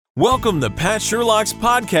Welcome to Pat Sherlock's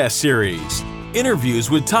podcast series, interviews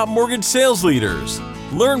with top mortgage sales leaders.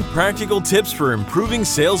 Learn practical tips for improving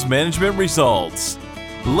sales management results.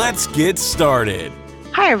 Let's get started.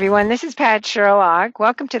 Hi, everyone. This is Pat Sherlock.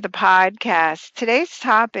 Welcome to the podcast. Today's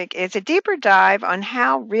topic is a deeper dive on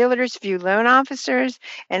how realtors view loan officers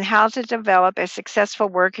and how to develop a successful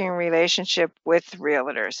working relationship with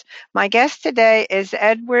realtors. My guest today is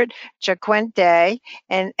Edward Jaquente,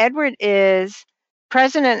 and Edward is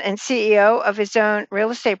President and CEO of his own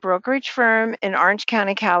real estate brokerage firm in Orange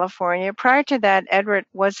County, California. Prior to that, Edward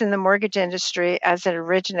was in the mortgage industry as an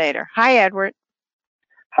originator. Hi, Edward.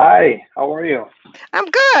 Hi, how are you? I'm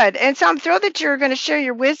good. And so I'm thrilled that you're going to share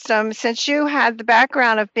your wisdom since you had the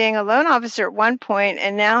background of being a loan officer at one point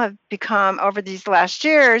and now have become, over these last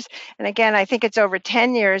years, and again, I think it's over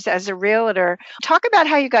 10 years as a realtor. Talk about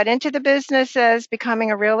how you got into the business as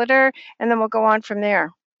becoming a realtor, and then we'll go on from there.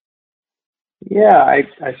 Yeah, I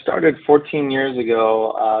started 14 years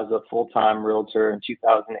ago as a full-time realtor in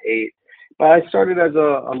 2008. But I started as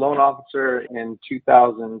a loan officer in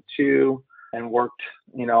 2002 and worked,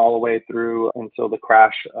 all the way through until the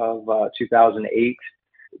crash of 2008.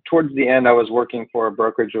 Towards the end, I was working for a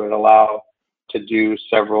brokerage that would allow to do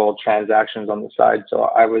several transactions on the side. So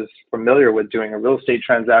I was familiar with doing a real estate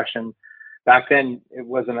transaction. Back then, it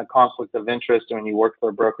wasn't a conflict of interest when you worked for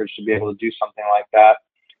a brokerage to be able to do something like that.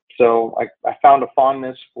 So I found a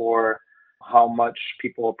fondness for how much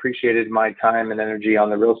people appreciated my time and energy on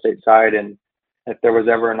the real estate side. And if there was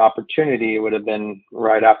ever an opportunity, it would have been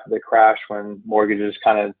right after the crash when mortgages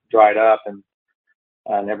kind of dried up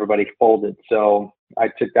and everybody folded. So I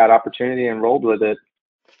took that opportunity and rolled with it.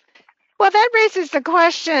 Well, that raises the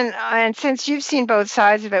question, and since you've seen both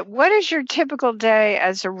sides of it, what is your typical day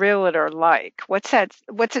as a realtor like? What's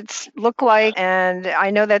it look like? And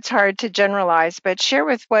I know that's hard to generalize, but share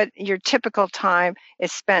with what your typical time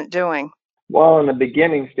is spent doing. Well, in the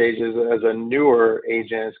beginning stages, as a newer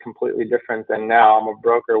agent, is completely different than now. I'm a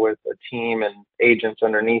broker with a team and agents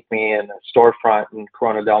underneath me and a storefront in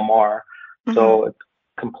Corona Del Mar. Mm-hmm. So it's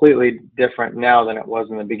completely different now than it was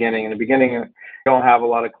in the beginning. In the beginning, you don't have a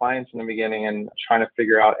lot of clients in the beginning, and trying to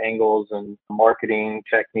figure out angles and marketing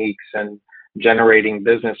techniques and generating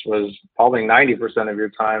business was probably 90% of your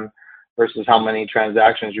time versus how many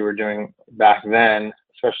transactions you were doing back then,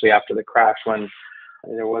 especially after the crash when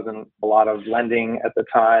there wasn't a lot of lending at the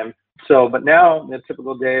time. So, but now the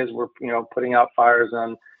typical days we're, putting out fires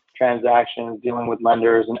on transactions, dealing with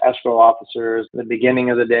lenders and escrow officers at the beginning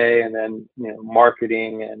of the day, and then,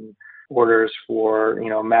 marketing and orders for,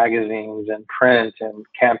 magazines and print and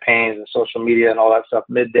campaigns and social media and all that stuff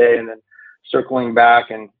midday, and then circling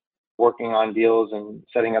back and working on deals and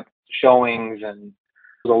setting up showings. And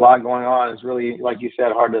there's a lot going on. It's really, like you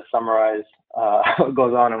said, hard to summarize what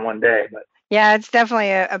goes on in one day, but yeah, it's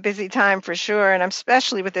definitely a busy time for sure, and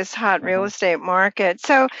especially with this hot real estate market.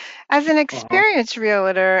 So as an experienced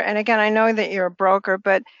realtor, and again, I know that you're a broker,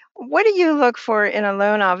 but what do you look for in a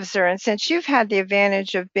loan officer? And since you've had the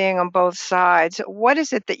advantage of being on both sides, what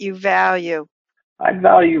is it that you value? I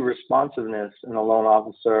value responsiveness in a loan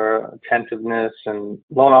officer, attentiveness, and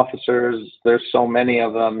loan officers, there's so many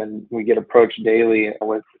of them, and we get approached daily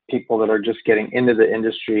with people that are just getting into the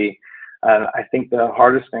industry. And I think the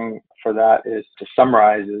hardest thing for that is to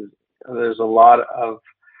summarize is there's a lot of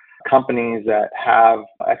companies that have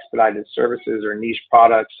expedited services or niche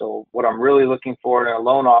products. So what I'm really looking for in a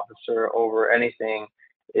loan officer over anything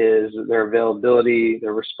is their availability,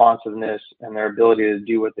 their responsiveness, and their ability to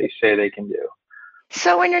do what they say they can do.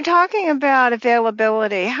 So when you're talking about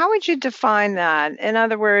availability, how would you define that? In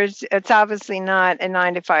other words, it's obviously not a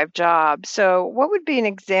 9-to-5 job. So what would be an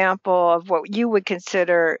example of what you would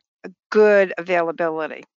consider good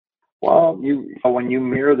availability? Well, when you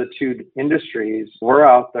mirror the two industries, we're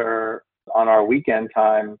out there on our weekend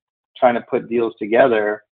time trying to put deals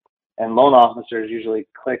together, and loan officers usually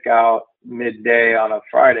click out midday on a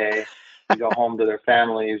Friday to go home to their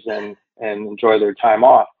families and enjoy their time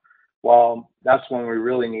off. Well, that's when we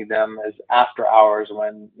really need them, is after hours,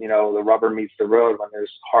 when the rubber meets the road, when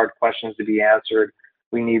there's hard questions to be answered.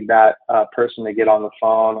 We need that person to get on the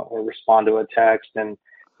phone or respond to a text, and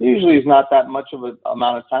usually it's not that much of an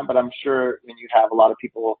amount of time, but I'm sure when you have a lot of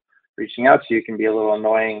people reaching out to you, it can be a little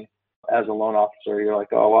annoying as a loan officer. You're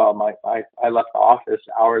like, oh, well, I left the office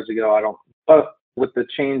hours ago. But with the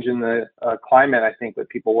change in the climate, I think with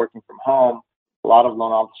people working from home, a lot of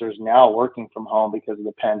loan officers now working from home because of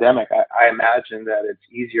the pandemic, I imagine that it's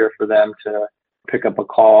easier for them to pick up a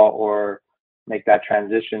call or make that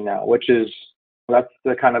transition now, that's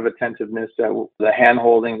the kind of attentiveness, that the hand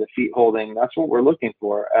holding, the feet holding, that's what we're looking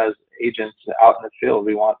for as agents out in the field.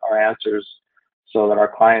 We want our answers so that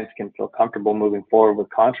our clients can feel comfortable moving forward with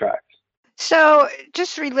contracts. So,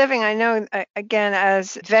 just reliving, I know, again,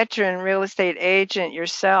 as veteran real estate agent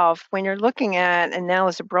yourself, when you're looking at, and now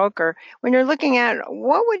as a broker, when you're looking at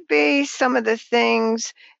what would be some of the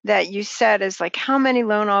things that you said is like, how many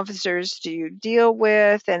loan officers do you deal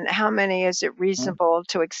with, and how many is it reasonable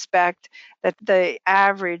to expect that the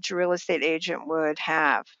average real estate agent would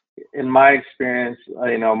have? In my experience,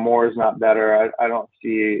 more is not better. I don't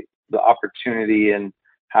see the opportunity in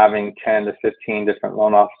having 10 to 15 different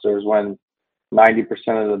loan officers when 90%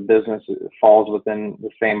 of the business falls within the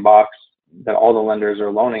same box that all the lenders are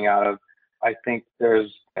loaning out of. I think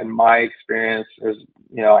in my experience, there's,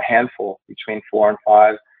 a handful between 4 and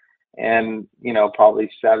 5, and, probably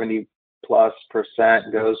 70+%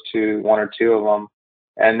 goes to 1 or 2 of them.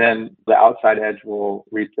 And then the outside edge will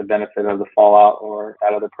reap the benefit of the fallout, or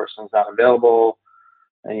that other person's not available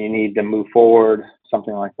and you need to move forward,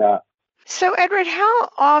 something like that. So, Edward, how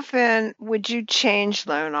often would you change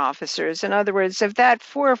loan officers? In other words, of that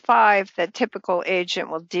 4 or 5 that typical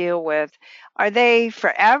agent will deal with, are they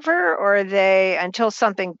forever, or are they until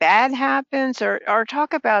something bad happens? Or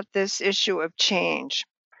talk about this issue of change.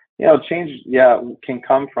 Change, can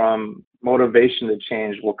come from motivation. To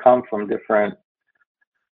change will come from different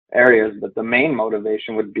areas, but the main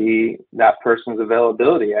motivation would be that person's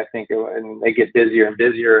availability. I think, and they get busier and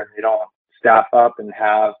busier, and they don't staff up and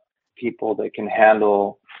have people that can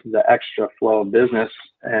handle the extra flow of business,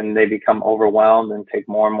 and they become overwhelmed and take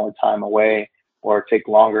more and more time away, or take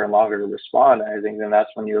longer and longer to respond. I think then that's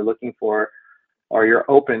when you're looking for, or you're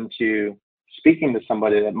open to speaking to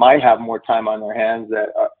somebody that might have more time on their hands, that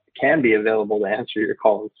can be available to answer your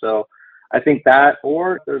calls. So I think that,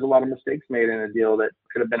 or there's a lot of mistakes made in a deal that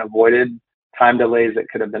could have been avoided, time delays that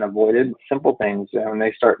could have been avoided, simple things. And when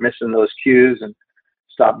they start missing those cues and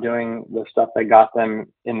stop doing the stuff that got them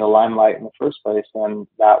in the limelight in the first place, then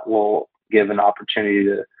that will give an opportunity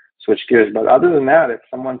to switch gears. But other than that, if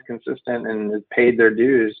someone's consistent and has paid their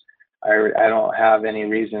dues, I don't have any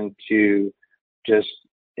reason to just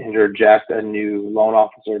interject a new loan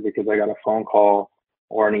officer because I got a phone call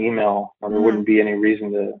or an email, or there wouldn't be any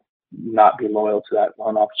reason to not be loyal to that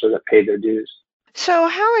loan officer that paid their dues. So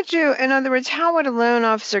how would you, in other words, how would a loan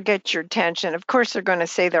officer get your attention? Of course, they're going to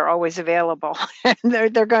say they're always available.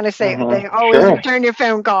 they're going to say they always return your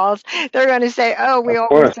phone calls. They're going to say, oh, we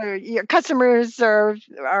always are, your customers are,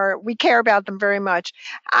 we care about them very much.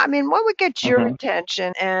 I mean, what would get your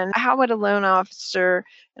attention, and how would a loan officer,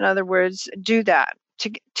 in other words, do that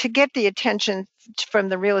to get the attention from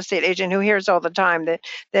the real estate agent who hears all the time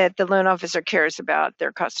that the loan officer cares about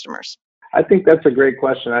their customers? I think that's a great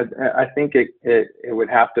question. I think it would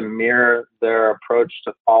have to mirror their approach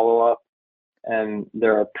to follow up and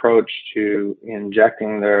their approach to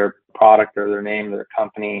injecting their product or their name, their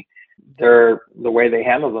company. The way they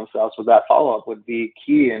handle themselves with that follow up would be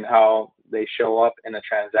key in how they show up in a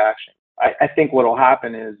transaction. I think what will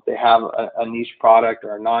happen is they have a niche product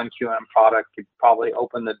or a non-QM product could probably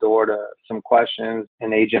open the door to some questions.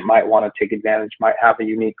 An agent might want to take advantage, might have a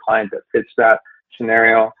unique client that fits that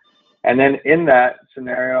scenario. And then in that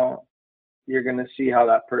scenario, you're going to see how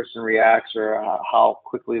that person reacts, or how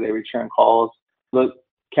quickly they return calls. The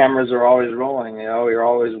cameras are always rolling. You're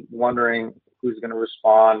always wondering who's going to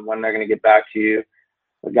respond, when they're going to get back to you.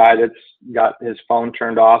 The guy that's got his phone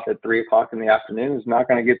turned off at 3:00 in the afternoon is not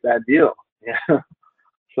going to get that deal.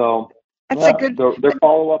 So their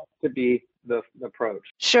follow-up could be the approach.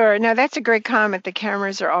 Sure. No, that's a great comment. The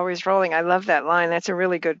cameras are always rolling. I love that line. That's a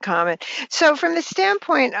really good comment. So from the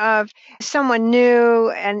standpoint of someone new,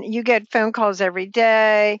 and you get phone calls every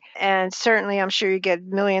day, and certainly I'm sure you get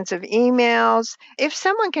millions of emails. If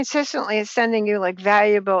someone consistently is sending you like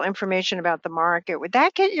valuable information about the market, would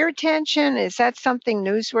that get your attention? Is that something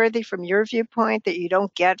newsworthy from your viewpoint that you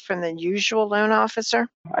don't get from the usual loan officer?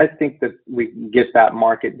 I think that we get that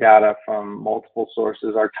market data from multiple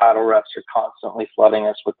sources. Our title reps are constantly flooding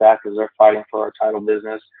us with that because they're fighting for our title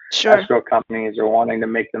business. Sure. Escrow companies are wanting to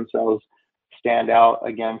make themselves stand out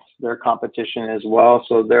against their competition as well.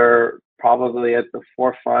 So they're probably at the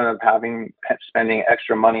forefront of spending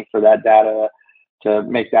extra money for that data to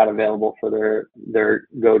make that available for their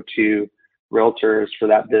go-to realtors for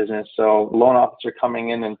that business. So loan officer coming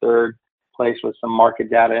in third place with some market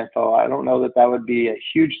data info, I don't know that would be a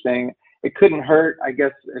huge thing. It couldn't hurt, I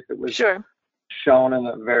guess, if it was shown in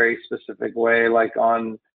a very specific way, like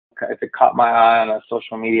if it caught my eye on a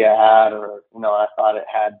social media ad, or I thought it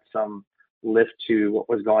had some lift to what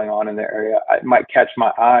was going on in the area. It might catch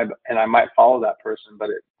my eye and I might follow that person, but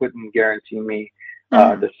it wouldn't guarantee me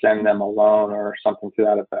to send them a loan or something to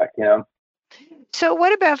that effect. So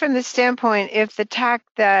what about from the standpoint if the tack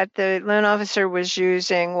that the loan officer was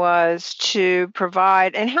using was to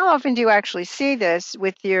provide, and how often do you actually see this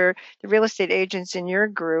with the real estate agents in your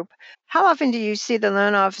group? How often do you see the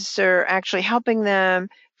loan officer actually helping them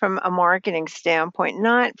from a marketing standpoint,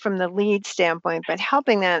 not from the lead standpoint, but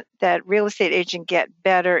helping that real estate agent get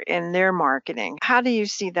better in their marketing? How do you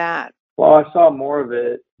see that? Well, I saw more of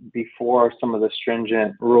it before some of the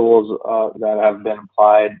stringent rules that have been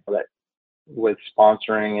applied that with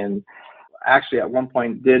sponsoring, and actually at one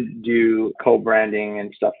point did do co-branding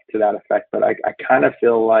and stuff to that effect. But I kind of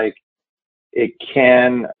feel like it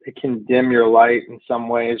can dim your light in some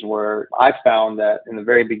ways, where I found that in the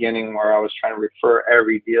very beginning where I was trying to refer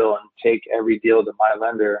every deal and take every deal to my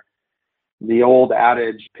lender, the old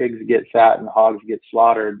adage, pigs get fat and hogs get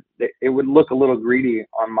slaughtered, it would look a little greedy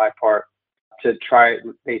on my part to try.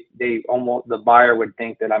 They almost, the buyer would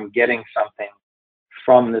think that I'm getting something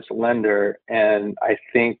from this lender. And I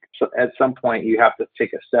think so at some point you have to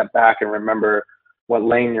take a step back and remember what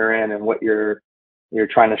lane you're in and what you're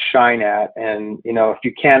trying to shine at. And, if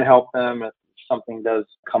you can help them, if something does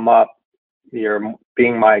come up,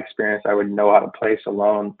 being my experience, I would know how to place a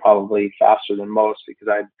loan probably faster than most because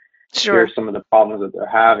I'd hear Sure. some of the problems that they're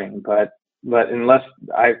having. But unless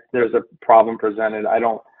there's a problem presented, I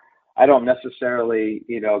don't necessarily,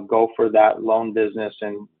 go for that loan business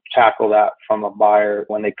and tackle that from a buyer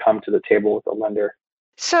when they come to the table with a lender.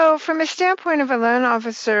 So, from a standpoint of a loan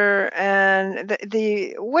officer, and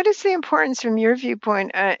the what is the importance from your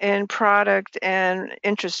viewpoint in product and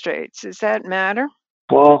interest rates? Does that matter?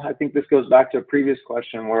 Well, I think this goes back to a previous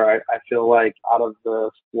question where I feel like out of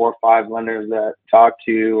the 4 or 5 lenders that talk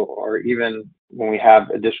to, or even when we have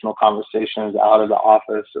additional conversations out of the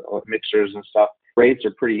office or mixers and stuff, rates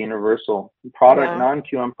are pretty universal. Yeah,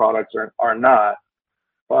 Non-QM products are not,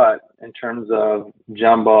 but in terms of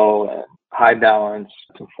jumbo and high balance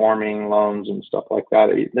conforming loans and stuff like that,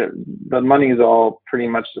 the money is all pretty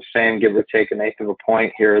much the same, give or take an eighth of a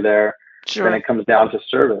point here or there. Then sure. it comes down to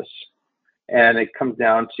service. And it comes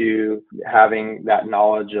down to having that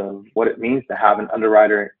knowledge of what it means to have an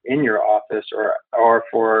underwriter in your office, or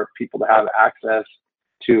for people to have access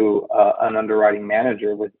to an underwriting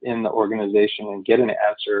manager within the organization and get an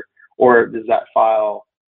answer. Or does that file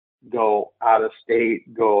go out of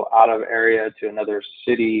state, go out of area to another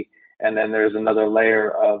city? And then there's another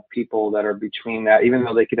layer of people that are between that, even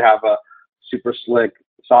though they could have a super slick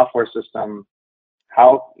software system.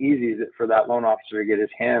 How easy is it for that loan officer to get his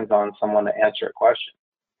hands on someone to answer a question?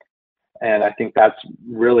 And I think that's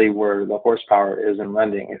really where the horsepower is in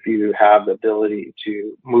lending. If you have the ability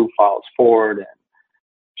to move files forward and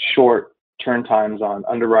short turn times on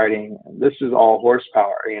underwriting, this is all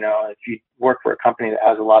horsepower. If you work for a company that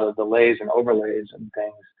has a lot of delays and overlays and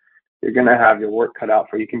things, you're going to have your work cut out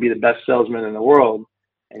for you. You can be the best salesman in the world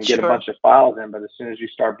and get a Sure. bunch of files in, but as soon as you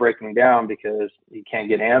start breaking down because you can't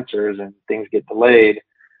get answers and things get delayed,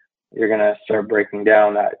 you're going to start breaking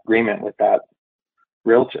down that agreement with that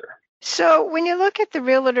realtor. So, when you look at the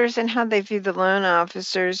realtors and how they view the loan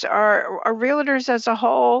officers, are realtors as a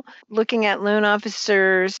whole looking at loan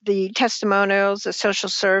officers, the testimonials, the social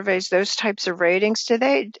surveys, those types of ratings?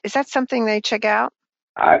 Is that something they check out?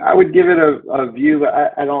 I would give it a view,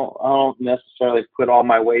 but I don't necessarily put all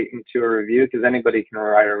my weight into a review because anybody can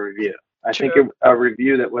write a review. I think True. a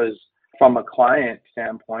review that was from a client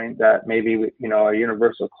standpoint, that maybe, a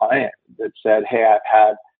universal client that said, hey, I've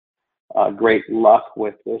had great luck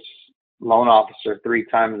with this loan officer 3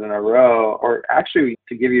 times in a row. Or actually,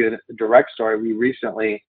 to give you a direct story,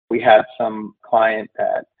 we had some client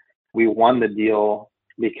that we won the deal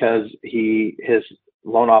because his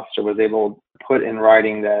loan officer was able to put in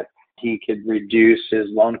writing that he could reduce his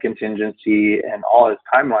loan contingency and all his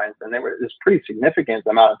timelines. And this pretty significant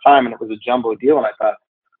amount of time, and it was a jumbo deal. And I thought,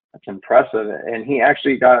 that's impressive. And he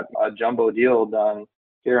actually got a jumbo deal done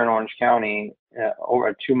here in Orange County, over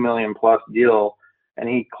a 2 million plus deal. And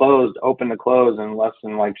he opened to close in less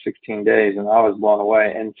than like 16 days. And I was blown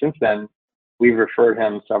away. And since then, we've referred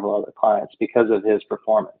him several other clients because of his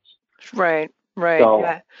performance. Right, right.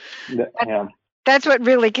 So, Yeah. That's what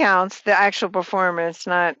really counts, the actual performance,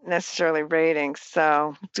 not necessarily ratings.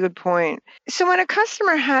 So it's a good point. So when a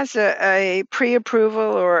customer has a pre-approval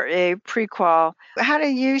or a pre-qual, how do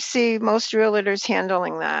you see most realtors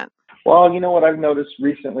handling that? well, what I've noticed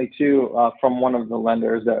recently too, from one of the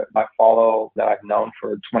lenders that I follow, that I've known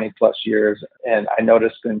for 20 plus years, and I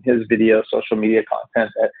noticed in his video, social media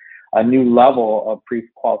content, that a new level of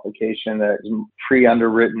pre-qualification that is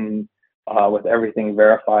pre-underwritten with everything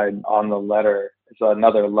verified on the letter. Is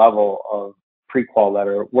another level of pre-qual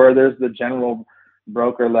letter where there's the general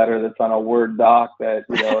broker letter that's on a Word doc that,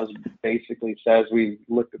 basically says we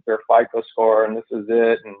looked at their FICO score and this is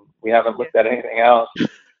it, and we haven't looked at anything else.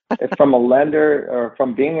 If from a lender or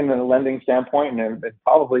from being in a lending standpoint, and I've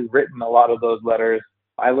probably written a lot of those letters,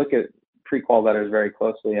 I look at pre-qual letters very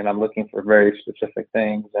closely, and I'm looking for very specific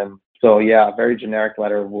things. And so, yeah, a very generic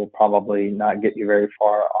letter will probably not get you very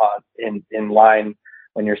far in line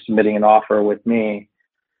when you're submitting an offer with me.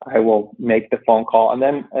 I will make the phone call. And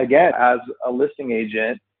then again, as a listing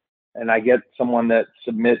agent, and I get someone that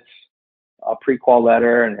submits a pre-qual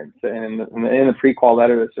letter, and in the pre-qual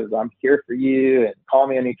letter that says, I'm here for you and call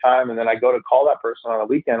me anytime. And then I go to call that person on a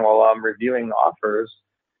weekend while I'm reviewing the offers,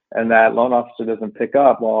 and that loan officer doesn't pick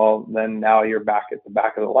up. Well, then now you're back at the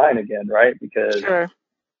back of the line again, right? Because Sure.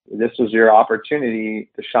 This was your opportunity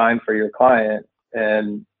to shine for your client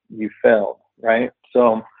and you failed, right?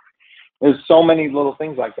 So there's so many little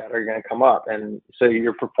things like that are going to come up. And so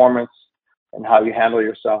your performance and how you handle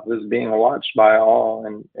yourself is being watched by all,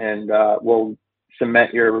 and will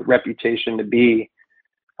cement your reputation to be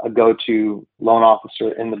a go-to loan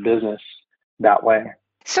officer in the business that way.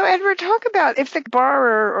 So, Edward, talk about if the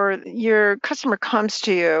borrower or your customer comes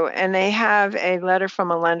to you and they have a letter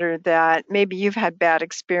from a lender that maybe you've had bad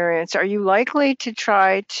experience, are you likely to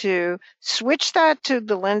try to switch that to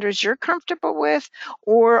the lenders you're comfortable with,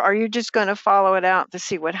 or are you just going to follow it out to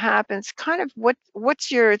see what happens? Kind of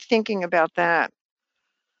what's your thinking about that?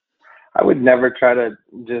 I would never try to,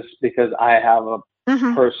 just because I have a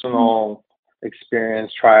personal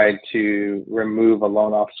experience, try to remove a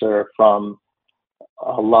loan officer from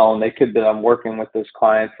a loan. They could be, I'm working with this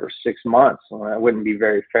client for 6 months, and it wouldn't be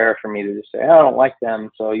very fair for me to just say, I don't like them,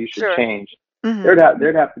 so you should Sure. change. Mhm.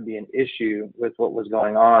 There'd have to be an issue with what was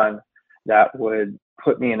going on that would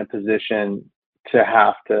put me in a position to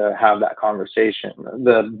have that conversation.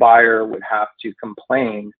 The buyer would have to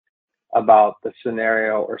complain about the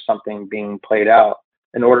scenario or something being played out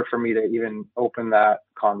in order for me to even open that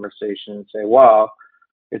conversation and say, well,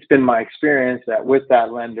 it's been my experience that with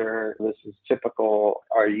that lender, this is typical.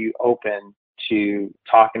 Are you open to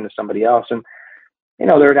talking to somebody else? And,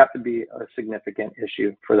 there would have to be a significant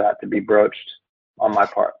issue for that to be broached on my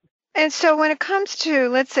part. And so when it comes to,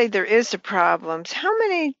 let's say there is a problem, how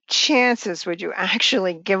many chances would you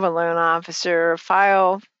actually give a loan officer?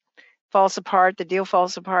 File falls apart, the deal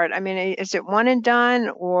falls apart. I mean, is it one and done,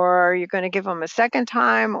 or are you going to give them a second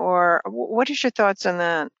time, or what is your thoughts on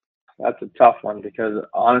that? That's a tough one, because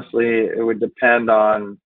honestly, it would depend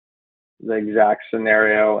on the exact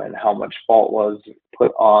scenario and how much fault was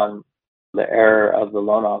put on the error of the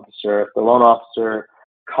loan officer. If the loan officer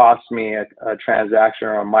cost me a transaction,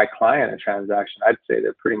 or my client a transaction, I'd say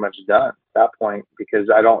they're pretty much done at that point, because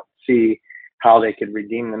I don't see how they could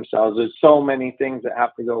redeem themselves. There's so many things that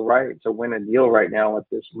have to go right to win a deal right now with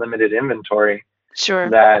this limited inventory. Sure.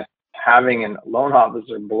 That having a loan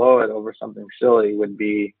officer blow it over something silly would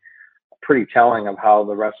be pretty telling of how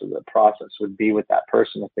the rest of the process would be with that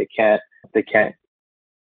person if they can't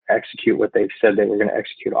execute what they've said they were going to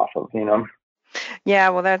execute off of, Yeah,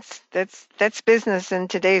 well, that's business in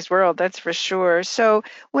today's world, that's for sure. So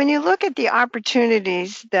when you look at the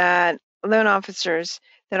opportunities that loan officers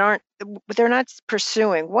they're not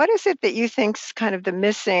pursuing, what is it that you think's kind of the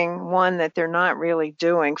missing one that they're not really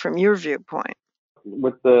doing from your viewpoint?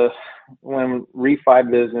 When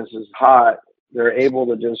refi business is hot, they're able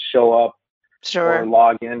to just show up Sure. or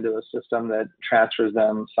log into a system that transfers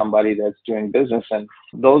them somebody that's doing business. And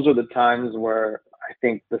those are the times where I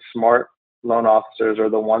think the smart loan officers, or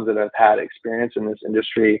the ones that have had experience in this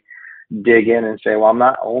industry, dig in and say, well, I'm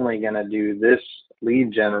not only going to do this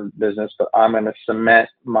lead gen business, but I'm going to cement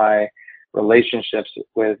my relationships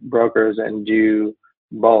with brokers and do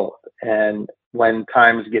both. And when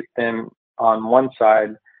times get thin on one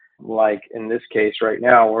side, like in this case right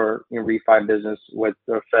now, where refi business with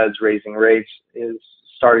the feds raising rates is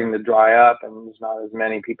starting to dry up and there's not as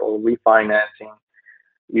many people refinancing,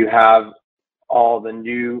 you have all the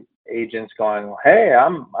new agents going, well, hey,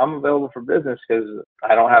 I'm available for business because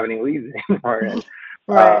I don't have any leads anymore. And,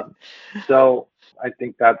 Right. So I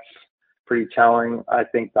think that's pretty telling. I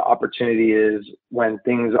think the opportunity is when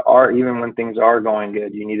things are going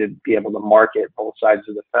good, you need to be able to market both sides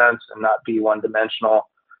of the fence and not be one dimensional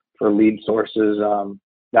for lead sources.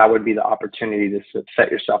 That would be the opportunity to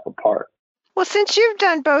set yourself apart. Well, since you've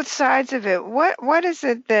done both sides of it, what is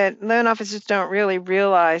it that loan officers don't really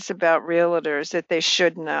realize about realtors that they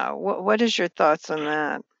should know? What is your thoughts on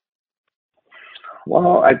that?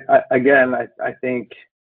 Well, I think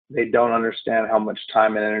they don't understand how much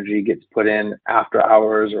time and energy gets put in after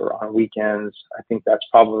hours or on weekends. I think that's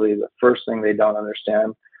probably the first thing they don't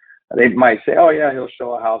understand. they might say, oh yeah, he'll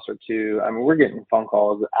show a house or two. I mean, we're getting phone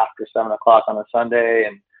calls after 7 o'clock on a Sunday,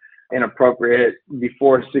 and inappropriate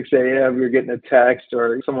before 6 a.m. You're getting a text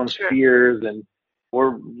or someone's Sure. fears, and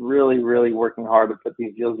we're really, really working hard to put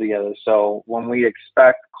these deals together. So when we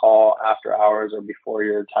expect call after hours or before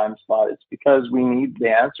your time slot, it's because we need the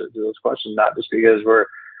answer to those questions, not just because we're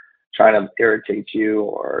trying to irritate you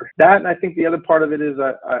or that. And I think the other part of it is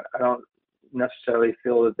I don't necessarily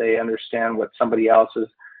feel that they understand what somebody else has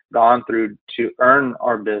gone through to earn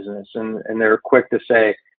our business. And they're quick to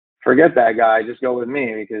say, forget that guy, just go with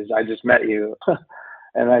me because I just met you.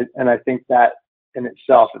 and I think that in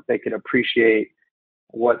itself, if they could appreciate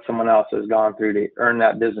what someone else has gone through to earn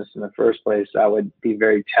that business in the first place, that would be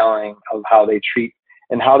very telling of how they treat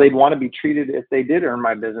and how they'd want to be treated if they did earn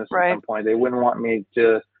my business at some point. They wouldn't want me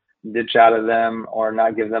to ditch out of them or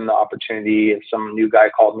not give them the opportunity if some new guy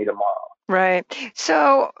called me tomorrow. Right.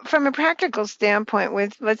 So from a practical standpoint,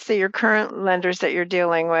 with, let's say, your current lenders that you're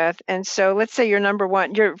dealing with, and so let's say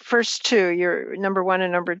your first two, your number one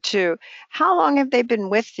and number two, how long have they been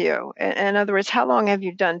with you? In other words, how long have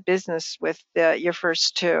you done business with your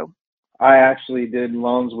first two? I actually did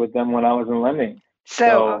loans with them when I was in lending.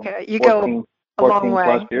 So, okay, you go a long way.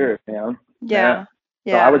 14 plus years, you know? Yeah.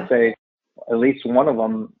 So I would say at least one of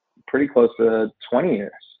them pretty close to 20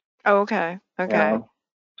 years. Oh, okay. Okay. You know?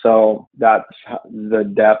 So that's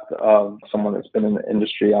the depth of someone that's been in the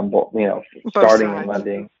industry on both, starting in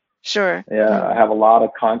lending. Sure. Yeah, I have a lot of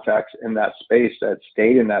contacts in that space that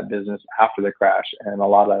stayed in that business after the crash, and a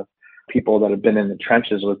lot of people that have been in the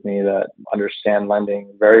trenches with me that understand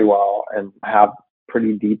lending very well and have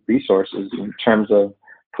pretty deep resources in terms of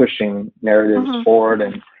pushing narratives forward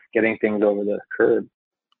and getting things over the curb.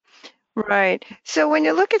 Right. So when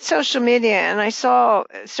you look at social media, and I saw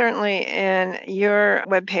certainly in your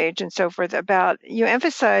webpage and so forth about you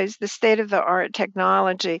emphasize the state of the art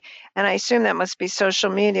technology, and I assume that must be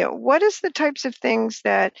social media. What is the types of things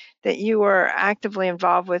that you are actively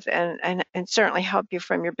involved with and certainly help you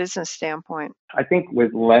from your business standpoint? I think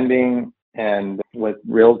with lending and with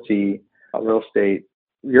real estate,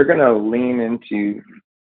 you're going to lean into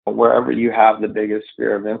wherever you have the biggest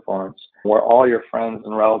sphere of influence, where all your friends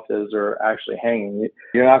and relatives are actually hanging.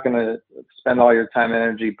 You're not going to spend all your time and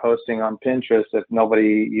energy posting on Pinterest if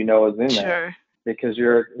nobody you know is in there, because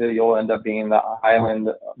you'll end up being the island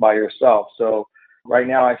by yourself. So right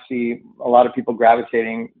now I see a lot of people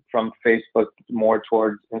gravitating from Facebook more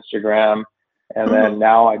towards Instagram. And then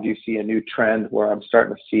now I do see a new trend where I'm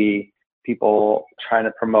starting to see people trying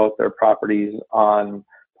to promote their properties on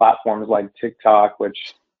platforms like TikTok,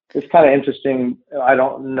 which it's kind of interesting. I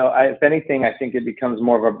don't know. If anything, I think it becomes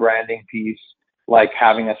more of a branding piece, like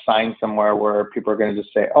having a sign somewhere where people are going to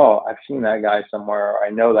just say, oh, I've seen that guy somewhere, or I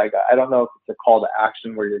know that guy. I don't know if it's a call to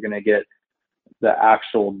action where you're going to get the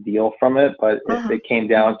actual deal from it, but if it came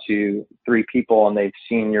down to 3 people and they've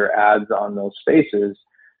seen your ads on those spaces,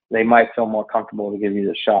 they might feel more comfortable to give you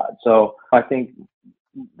the shot. So I think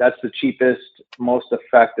that's the cheapest, most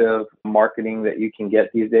effective marketing that you can get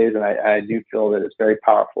these days. And I do feel that it's very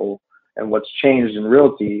powerful. And what's changed in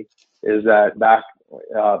realty is that back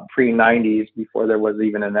pre-90s, before there was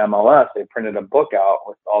even an MLS, they printed a book out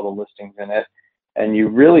with all the listings in it. And you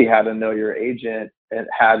really had to know your agent and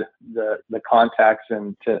had the contacts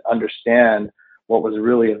and to understand what was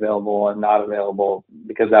really available and not available,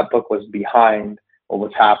 because that book was behind what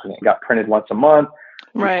was happening. It got printed once a month.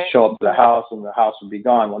 Right. Show up to the house and the house would be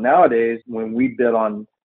gone. Well, nowadays, when we bid on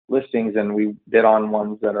listings and we bid on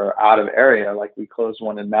ones that are out of area, like we closed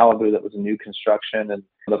one in Malibu that was a new construction, and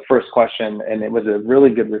the first question, and it was a really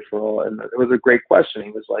good referral, and it was a great question.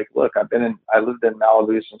 He was like, look, I lived in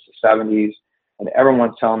Malibu since the 70s, and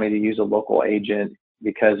everyone's telling me to use a local agent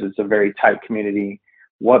because it's a very tight community.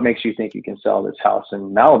 What makes you think you can sell this house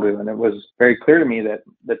in Malibu? And it was very clear to me that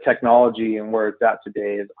the technology and where it's at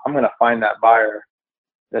today is I'm going to find that buyer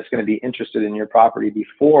that's going to be interested in your property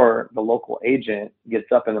before the local agent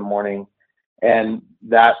gets up in the morning, and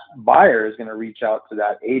that buyer is going to reach out to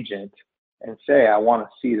that agent and say, I want to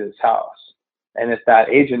see this house. And if that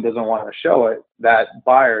agent doesn't want to show it, that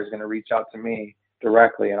buyer is going to reach out to me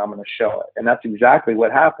directly and I'm going to show it. And that's exactly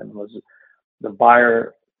what happened. Was the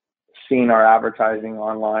buyer seen our advertising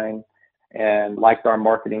online and liked our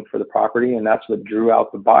marketing for the property, and that's what drew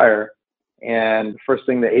out the buyer. And the first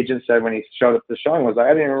thing the agent said when he showed up to the showing was, I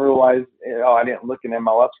didn't even realize, I didn't look in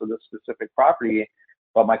MLS for this specific property,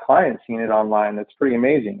 but my client's seen it online. It's pretty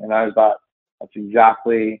amazing. And I thought, that's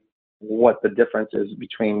exactly what the difference is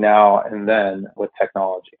between now and then with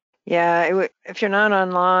technology. Yeah, if you're not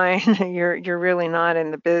online, you're really not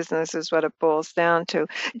in the business, is what it boils down to.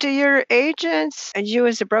 Do your agents, and you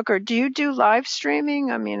as a broker, do you do live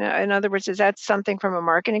streaming? I mean, in other words, is that something from a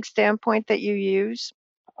marketing standpoint that you use?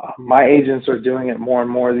 My agents are doing it more and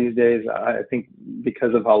more these days. I think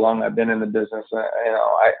because of how long I've been in the business,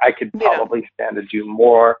 I could Yeah. probably stand to do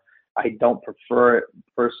more. I don't prefer it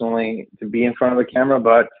personally to be in front of the camera,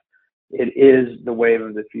 but it is the wave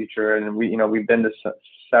of the future. And we've been to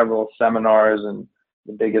several seminars and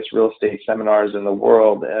the biggest real estate seminars in the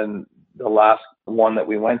world. And the last one that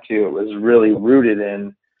we went to, it was really rooted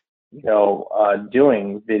in,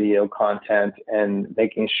 doing video content and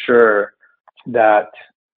making sure that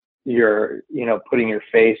you're putting your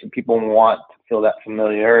face, and people want to feel that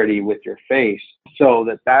familiarity with your face, so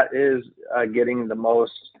that is getting the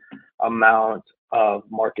most amount of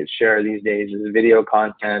market share these days is video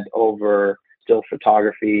content over still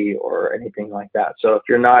photography or anything like that. So if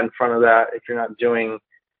you're not in front of that, if you're not doing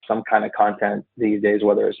some kind of content these days,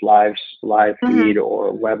 whether it's live feed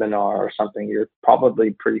or webinar or something, you're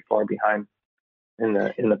probably pretty far behind in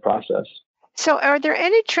the process. So are there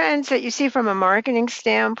any trends that you see from a marketing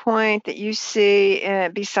standpoint that you see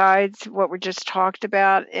besides what we just talked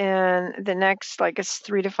about in the next, like,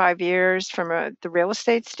 3 to 5 years from the real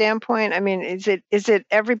estate standpoint? I mean, is it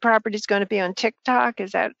every property is going to be on TikTok?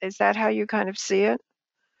 Is that how you kind of see it?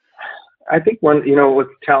 I think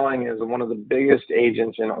what's telling is one of the biggest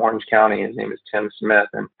agents in Orange County, his name is Tim Smith,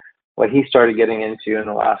 and what he started getting into in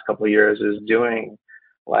the last couple of years is doing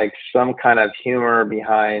like some kind of humor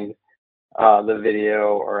behind the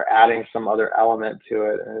video, or adding some other element to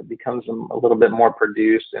it, and it becomes a little bit more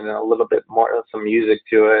produced and a little bit more some music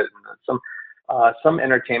to it, and some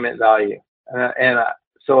entertainment value.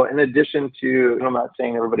 So in addition to, I'm not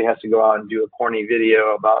saying everybody has to go out and do a corny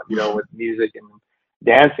video about with music and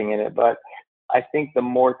dancing in it, but I think the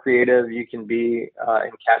more creative you can be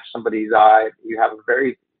and catch somebody's eye, you have a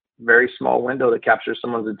very, very small window to capture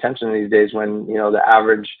someone's attention these days, when the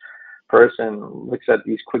average person looks at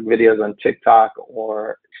these quick videos on TikTok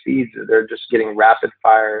or feeds. They're just getting rapid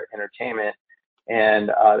fire entertainment. And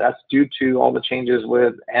that's due to all the changes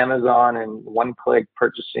with Amazon and one-click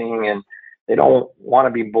purchasing, and they don't want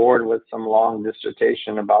to be bored with some long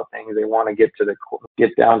dissertation about things. They want to get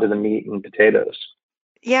down to the meat and potatoes.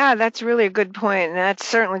 Yeah, that's really a good point, and that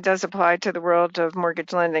certainly does apply to the world of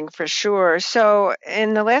mortgage lending for sure. So,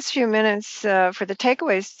 in the last few minutes for the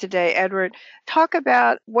takeaways today, Edward, talk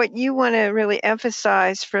about what you want to really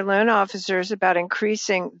emphasize for loan officers about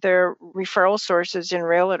increasing their referral sources in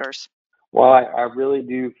realtors. Well, I really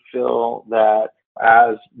do feel that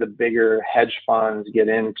as the bigger hedge funds get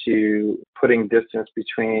into putting distance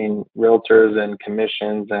between realtors and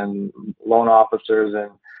commissions and loan officers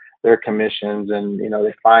and their commissions, and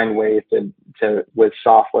they find ways to with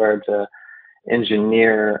software to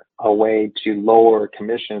engineer a way to lower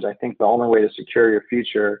commissions, I think the only way to secure your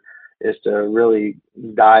future is to really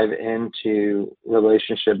dive into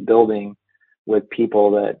relationship building with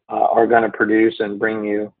people that are going to produce and bring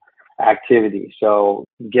you activity. So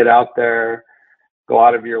get out there, go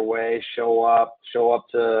out of your way, show up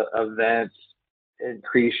to events,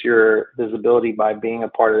 increase your visibility by being a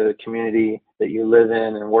part of the community that you live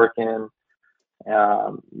in and work in.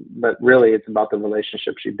 But really, it's about the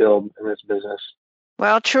relationships you build in this business.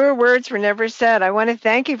 Well, truer words were never said. I want to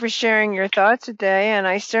thank you for sharing your thoughts today, and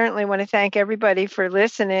I certainly want to thank everybody for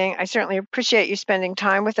listening. I certainly appreciate you spending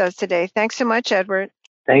time with us today. Thanks so much, Edward.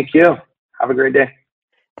 Thank you. Have a great day.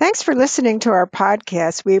 Thanks for listening to our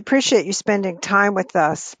podcast. We appreciate you spending time with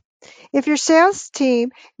us. If your sales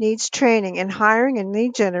team needs training in hiring and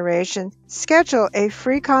lead generation, schedule a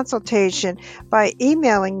free consultation by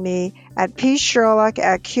emailing me at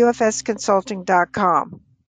psherlock@qfsconsulting.com.